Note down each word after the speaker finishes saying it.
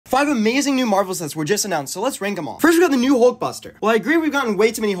5 amazing new Marvel sets were just announced, so let's rank them all. First, we got the new Hulkbuster. Well, I agree we've gotten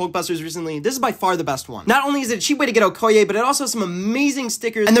way too many Hulkbusters recently. This is by far the best one. Not only is it a cheap way to get Okoye, but it also has some amazing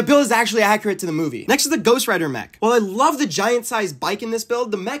stickers, and the build is actually accurate to the movie. Next is the Ghost Rider mech. While I love the giant-sized bike in this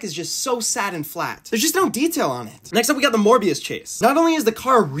build, the mech is just so sad and flat. There's just no detail on it. Next up, we got the Morbius Chase. Not only is the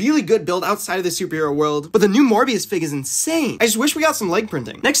car a really good build outside of the superhero world, but the new Morbius fig is insane. I just wish we got some leg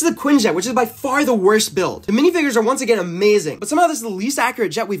printing. Next is the Quinjet, which is by far the worst build. The minifigures are once again amazing, but somehow this is the least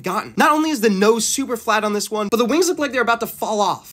accurate jet we've gotten. Not only is the nose super flat on this one, but the wings look like they're about to fall off.